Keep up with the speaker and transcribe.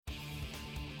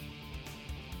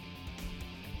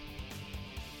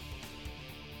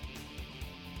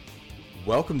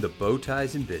Welcome to Bow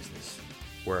Ties in Business,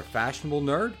 where a fashionable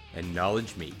nerd and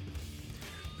knowledge meet.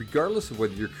 Regardless of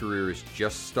whether your career is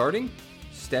just starting,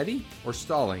 steady, or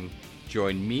stalling,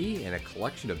 join me and a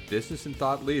collection of business and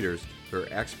thought leaders who are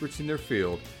experts in their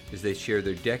field as they share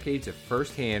their decades of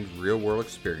first-hand real-world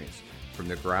experience from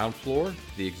the ground floor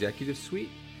to the executive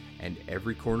suite and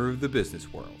every corner of the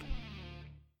business world.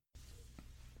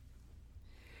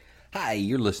 Hi,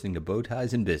 you're listening to Bow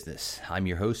Ties in Business. I'm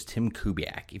your host, Tim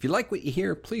Kubiak. If you like what you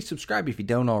hear, please subscribe if you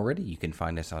don't already. You can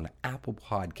find us on Apple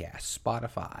Podcasts,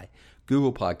 Spotify,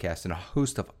 Google Podcasts, and a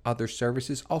host of other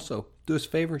services. Also, do us a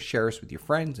favor, share us with your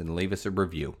friends, and leave us a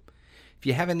review. If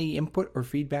you have any input or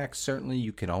feedback, certainly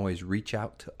you can always reach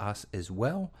out to us as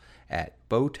well at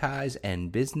Bow Ties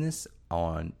and Business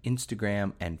on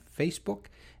Instagram and Facebook,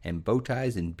 and Bow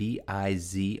Ties and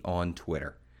BIZ on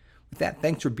Twitter. With that,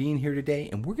 thanks for being here today,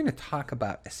 and we're going to talk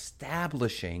about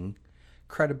establishing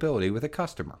credibility with a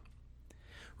customer.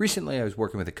 Recently, I was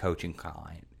working with a coaching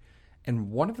client,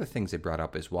 and one of the things they brought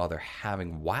up is while they're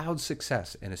having wild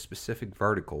success in a specific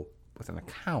vertical with an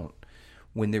account,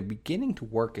 when they're beginning to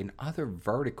work in other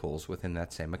verticals within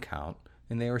that same account,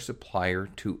 and they are a supplier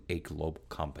to a global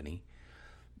company,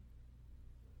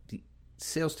 the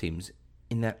sales teams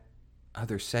in that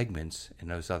other segments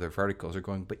and those other verticals are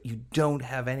going, but you don't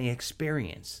have any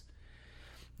experience.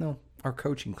 No, our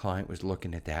coaching client was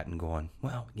looking at that and going,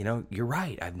 well, you're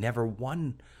right. I've never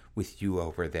won with you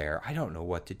over there. I don't know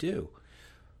what to do.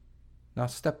 Now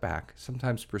step back.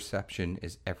 Sometimes perception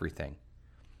is everything.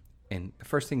 And the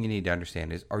first thing you need to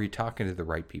understand is, are you talking to the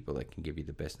right people that can give you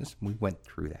the business? We went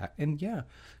through that. And yeah,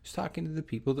 just talking to the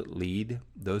people that lead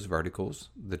those verticals,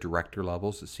 the director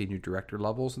levels, the senior director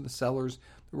levels, and the sellers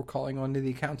that we're calling on to the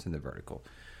accounts in the vertical.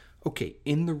 Okay,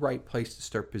 in the right place to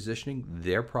start positioning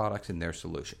their products and their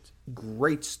solutions.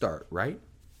 Great start, right?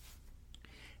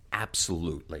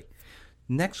 Absolutely.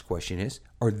 Next question is,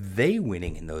 are they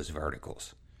winning in those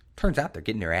verticals? Turns out they're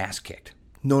getting their ass kicked.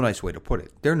 No nice way to put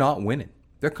it. They're not winning.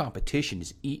 Their competition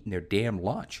is eating their damn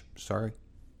lunch. Sorry.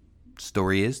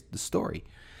 Story is the story.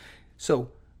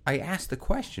 So I asked the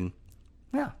question,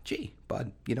 gee,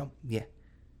 bud, you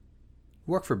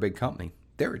work for a big company.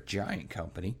 They're a giant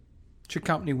company. Does your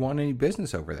company want any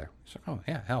business over there? So,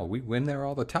 hell, we win there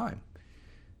all the time.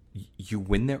 You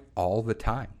win there all the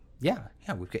time. Yeah,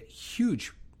 we've got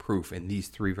huge proof in these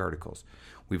three verticals.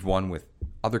 We've won with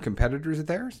other competitors of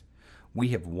theirs. We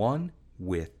have won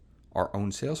with our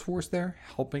own sales force there,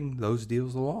 helping those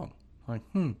deals along. Like,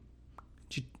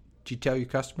 did you tell your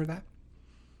customer that?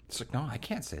 It's like, no, I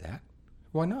can't say that.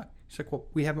 Why not? It's like, well,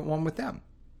 we haven't won with them.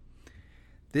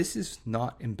 This is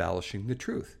not embellishing the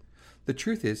truth. The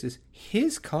truth is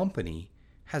his company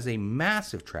has a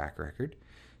massive track record,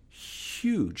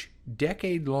 huge,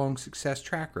 decade-long success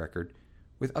track record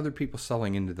with other people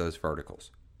selling into those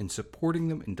verticals and supporting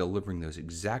them and delivering those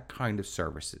exact kind of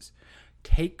services.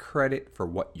 Take credit for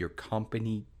what your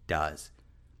company does.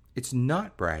 It's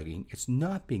not bragging, it's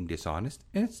not being dishonest,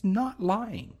 and it's not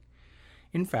lying.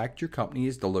 In fact, your company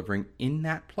is delivering in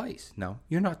that place. Now,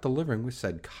 you're not delivering with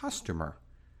said customer,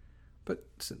 but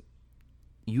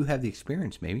you have the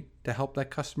experience maybe to help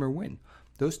that customer win.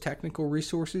 Those technical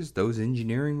resources, those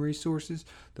engineering resources,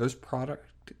 those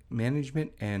product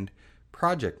management and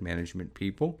project management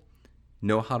people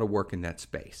know how to work in that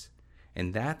space.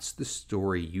 And that's the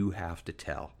story you have to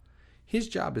tell. His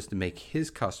job is to make his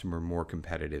customer more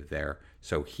competitive there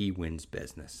so he wins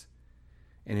business.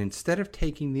 And instead of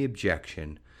taking the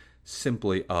objection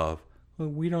simply of, well,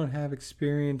 we don't have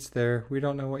experience there, we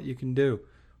don't know what you can do.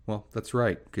 Well, that's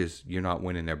right, because you're not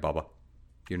winning there, Bubba.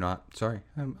 You're not. Sorry,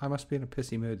 I must be in a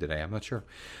pissy mood today. I'm not sure.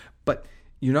 But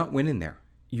you're not winning there.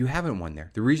 You haven't won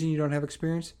there. The reason you don't have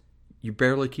experience, you're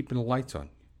barely keeping the lights on.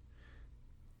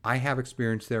 I have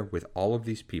experience there with all of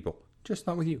these people, just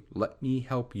not with you. Let me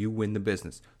help you win the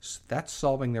business. So that's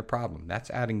solving their problem.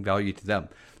 That's adding value to them.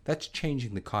 That's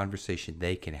changing the conversation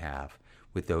they can have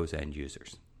with those end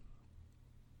users.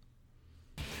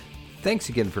 Thanks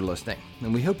again for listening,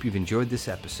 and we hope you've enjoyed this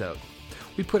episode.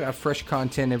 We put out fresh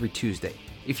content every Tuesday.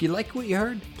 If you like what you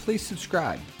heard, please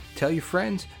subscribe, tell your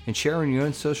friends, and share on your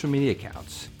own social media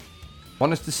accounts.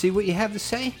 Want us to see what you have to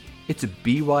say? It's a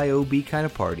BYOB kind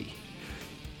of party.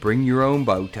 Bring your own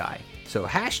bow tie. So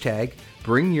hashtag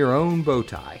bring your own bow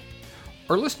tie.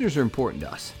 Our listeners are important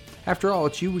to us. After all,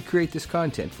 it's you we create this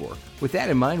content for. With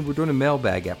that in mind, we're doing a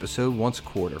mailbag episode once a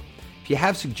quarter. If you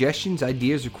have suggestions,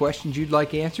 ideas, or questions you'd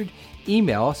like answered,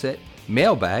 email us at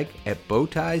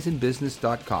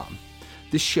mailbag@bowtiesinbusiness.com.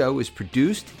 This show is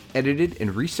produced, edited,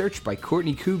 and researched by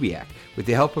Courtney Kubiak with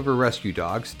the help of her rescue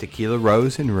dogs, Tequila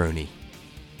Rose and Rooney.